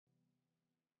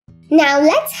Now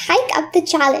let's hike up the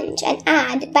challenge and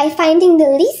add by finding the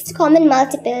least common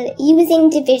multiple using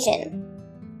division.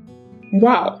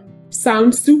 Wow,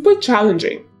 sounds super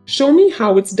challenging. Show me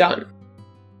how it's done.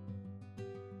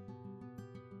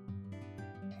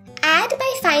 Add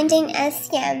by finding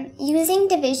LCM using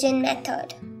division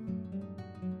method.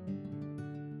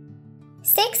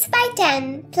 6 by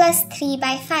 10 plus 3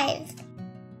 by 5.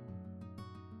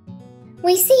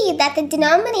 We see that the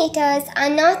denominators are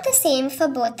not the same for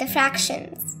both the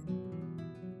fractions.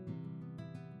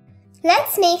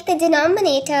 Let's make the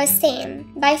denominators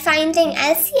same by finding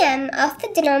LCM of the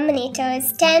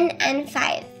denominators 10 and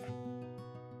 5.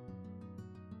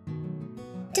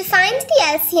 To find the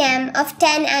LCM of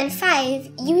 10 and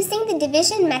 5 using the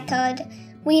division method,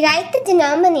 we write the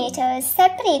denominators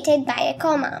separated by a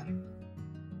comma.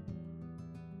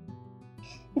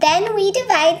 Then we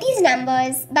divide these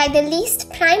numbers by the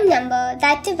least prime number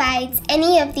that divides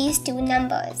any of these two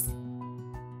numbers.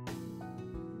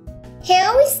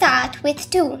 Here we start with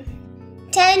 2.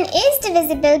 10 is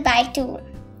divisible by 2.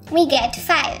 We get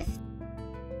 5.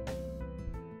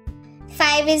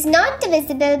 5 is not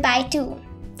divisible by 2,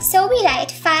 so we write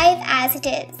 5 as it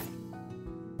is.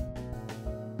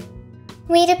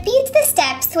 We repeat the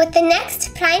steps with the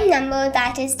next prime number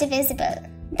that is divisible,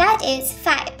 that is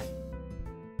 5.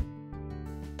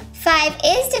 5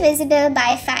 is divisible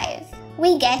by 5.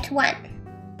 We get 1.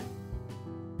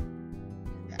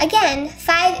 Again,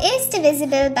 5 is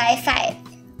divisible by 5.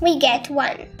 We get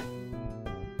 1.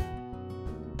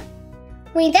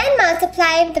 We then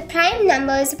multiply the prime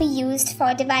numbers we used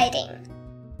for dividing.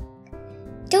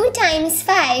 2 times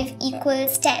 5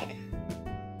 equals 10.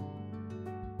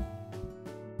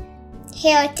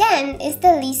 Here 10 is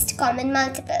the least common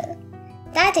multiple,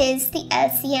 that is the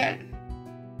LCM.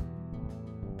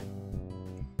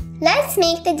 Let's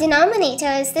make the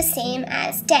denominators the same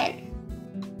as 10.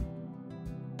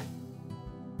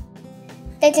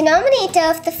 The denominator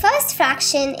of the first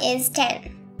fraction is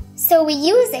 10, so we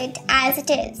use it as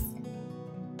it is.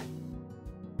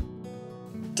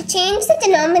 To change the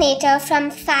denominator from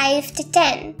 5 to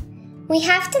 10, we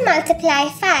have to multiply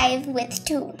 5 with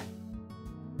 2.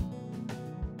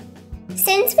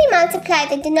 Since we multiply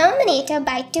the denominator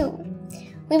by 2,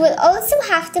 we will also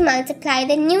have to multiply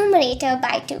the numerator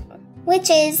by 2, which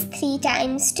is 3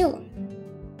 times 2.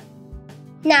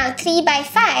 Now 3 by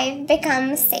 5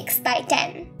 becomes 6 by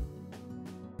 10.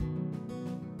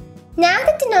 Now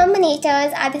the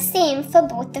denominators are the same for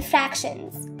both the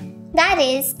fractions, that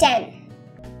is 10.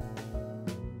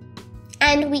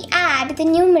 And we add the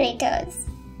numerators.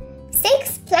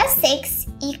 6 plus 6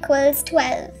 equals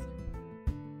 12.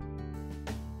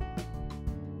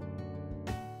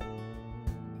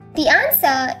 The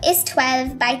answer is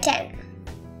 12 by 10.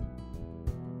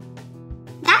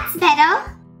 That's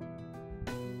better.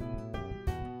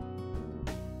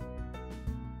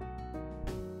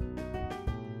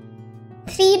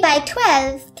 Three by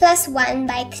 12 plus 1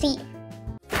 by 3.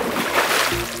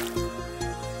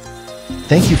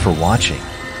 Thank you for watching.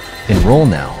 Enroll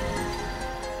now.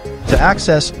 To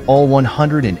access all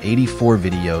 184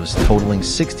 videos totaling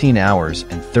 16 hours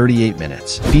and 38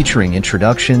 minutes, featuring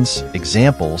introductions,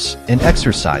 examples, and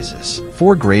exercises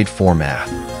for grade 4 math.